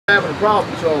Having a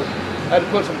problem, so I had to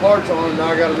put some parts on and now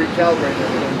I got to recalibrate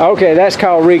everything. Okay, that's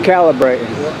called recalibrating.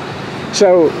 Yep.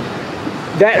 So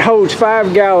that holds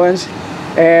 5 gallons,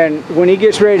 and when he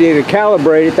gets ready to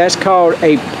calibrate it, that's called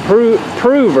a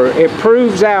prover. It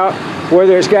proves out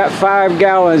whether it's got 5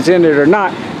 gallons in it or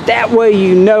not. That way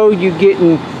you know you're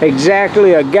getting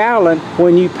exactly a gallon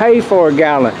when you pay for a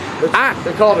gallon.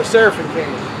 They call it a seraphim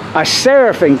can. A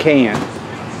seraphim can.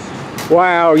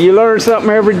 Wow, you learn something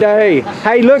every day.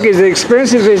 Hey, look, as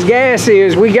expensive as gas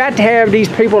is, we got to have these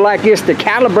people like this to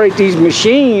calibrate these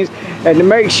machines and to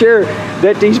make sure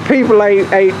that these people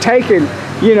ain't taking,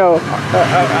 you know,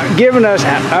 giving us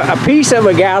a piece of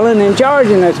a gallon and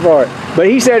charging us for it. But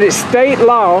he said it's state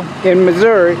law in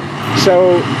Missouri,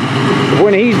 so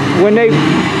when they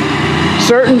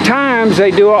certain times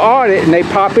they do an audit and they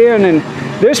pop in, and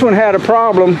this one had a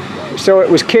problem, so it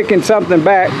was kicking something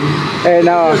back, and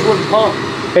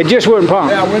it just wouldn't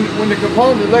pump. Yeah, when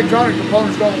the electronic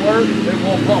components don't work, it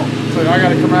won't pump. So I got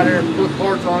to come out here and put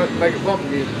parts on it and make it pump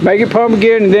again. Make it pump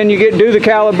again, and then you do the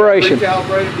calibration.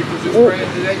 Recalibrate it because it's brand,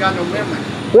 it ain't got no memory.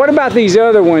 What about these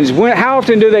other ones? How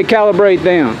often do they calibrate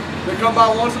them? They come by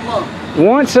once a month.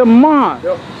 Once a month?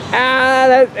 Yep.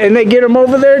 And they get them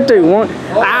over there too.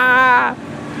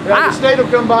 Yeah, the state will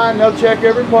come by and they'll check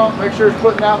every pump, make sure it's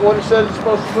putting out what it says it's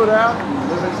supposed to put out.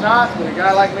 If it's not, then a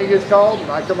guy like me gets called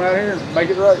and I come out here and make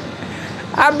it right.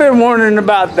 I've been wondering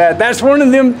about that. That's one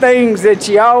of them things that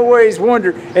you always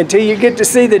wonder until you get to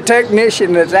see the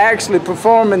technician that's actually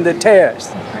performing the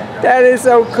test. That is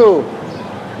so cool.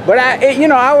 But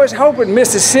I was hoping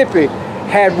Mississippi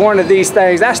had one of these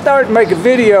things. I started to make a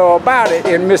video about it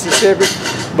in Mississippi,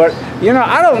 but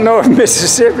I don't know if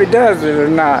Mississippi does it or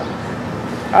not.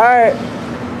 All right,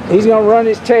 he's gonna run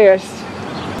his test.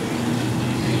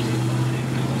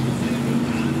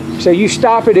 So you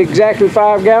stop at exactly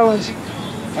 5 gallons?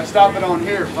 I stop it on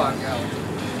here 5 gallons.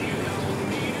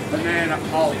 And then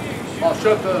I'll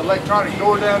shut the electronic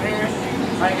door down here,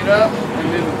 hang it up, and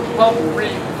then the pump will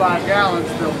read 5 gallons.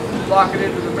 They'll lock it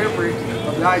into the memory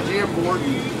of the IGM board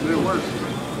and it works.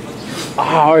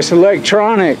 Oh, it's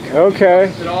electronic, okay.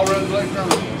 It all runs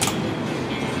electronic.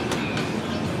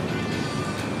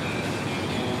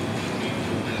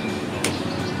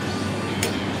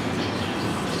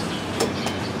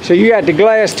 So you got the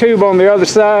glass tube on the other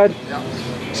side? Yep.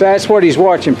 So that's what he's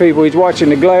watching, people. He's watching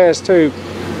the glass tube,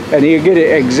 and he'll get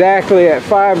it exactly at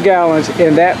 5 gallons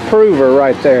in that prover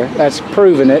right there. That's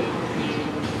proving it.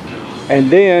 And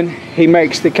then he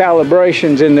makes the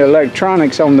calibrations in the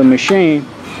electronics on the machine,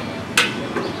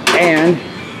 and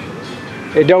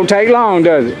it don't take long,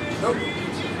 does it? Nope.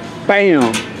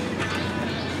 Bam.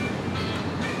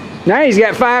 Now he's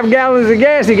got 5 gallons of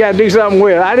gas he got to do something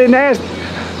with. I didn't ask.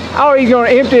 Oh, he's going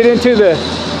to empty it into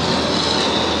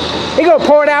he's going to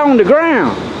pour it out on the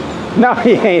ground. No,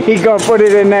 he ain't. He's going to put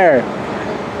it in there.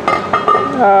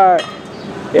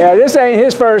 Yeah, this ain't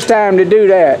his first time to do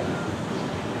that.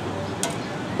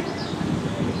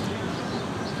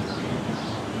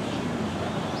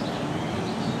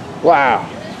 Wow.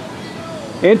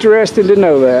 Interesting to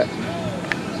know that.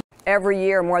 Every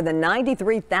year, more than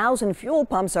 93,000 fuel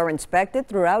pumps are inspected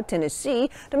throughout Tennessee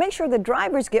to make sure the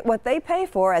drivers get what they pay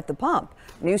for at the pump.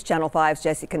 News Channel 5's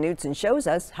Jesse Knutson shows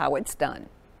us how it's done.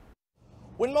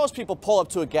 When most people pull up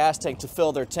to a gas tank to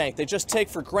fill their tank, they just take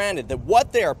for granted that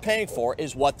what they are paying for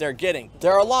is what they're getting.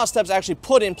 There are law steps actually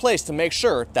put in place to make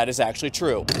sure that is actually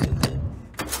true.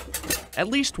 At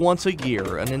least once a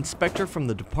year, an inspector from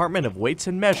the Department of Weights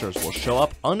and Measures will show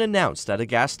up unannounced at a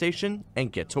gas station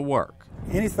and get to work.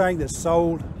 Anything that's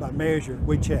sold by measure,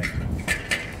 we check.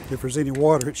 If there's any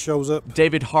water, it shows up.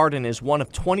 David Harden is one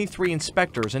of 23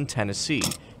 inspectors in Tennessee.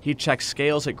 He checks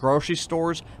scales at grocery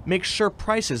stores, makes sure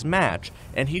prices match,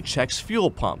 and he checks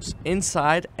fuel pumps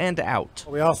inside and out.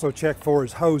 We also check for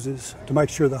his hoses to make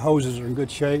sure the hoses are in good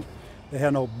shape. They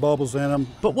have no bubbles in them.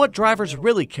 But what drivers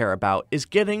really care about is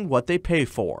getting what they pay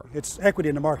for. It's equity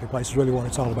in the marketplace is really what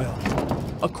it's all about.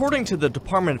 According to the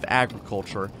Department of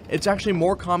Agriculture, it's actually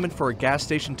more common for a gas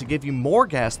station to give you more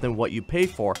gas than what you pay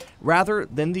for, rather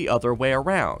than the other way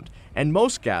around. And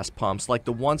most gas pumps, like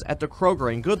the ones at the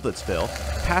Kroger in Goodlettsville,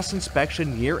 pass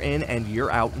inspection year in and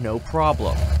year out no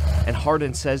problem. And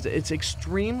Harden says that it's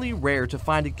extremely rare to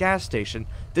find a gas station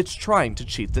that's trying to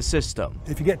cheat the system.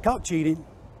 If you get caught cheating,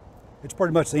 it's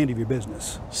pretty much the end of your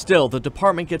business. Still, the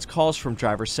department gets calls from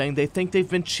drivers saying they think they've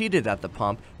been cheated at the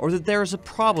pump or that there is a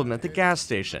problem at the gas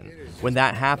station. When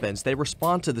that happens, they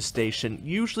respond to the station,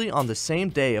 usually on the same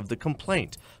day of the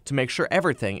complaint, to make sure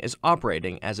everything is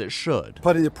operating as it should.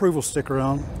 Put the approval sticker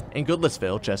on. In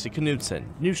Goodlettsville, Jesse Knutson,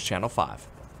 News Channel 5.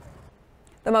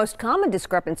 The most common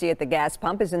discrepancy at the gas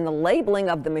pump is in the labeling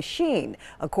of the machine.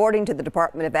 According to the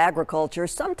Department of Agriculture,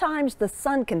 sometimes the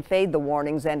sun can fade the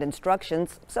warnings and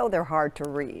instructions, so they're hard to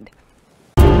read.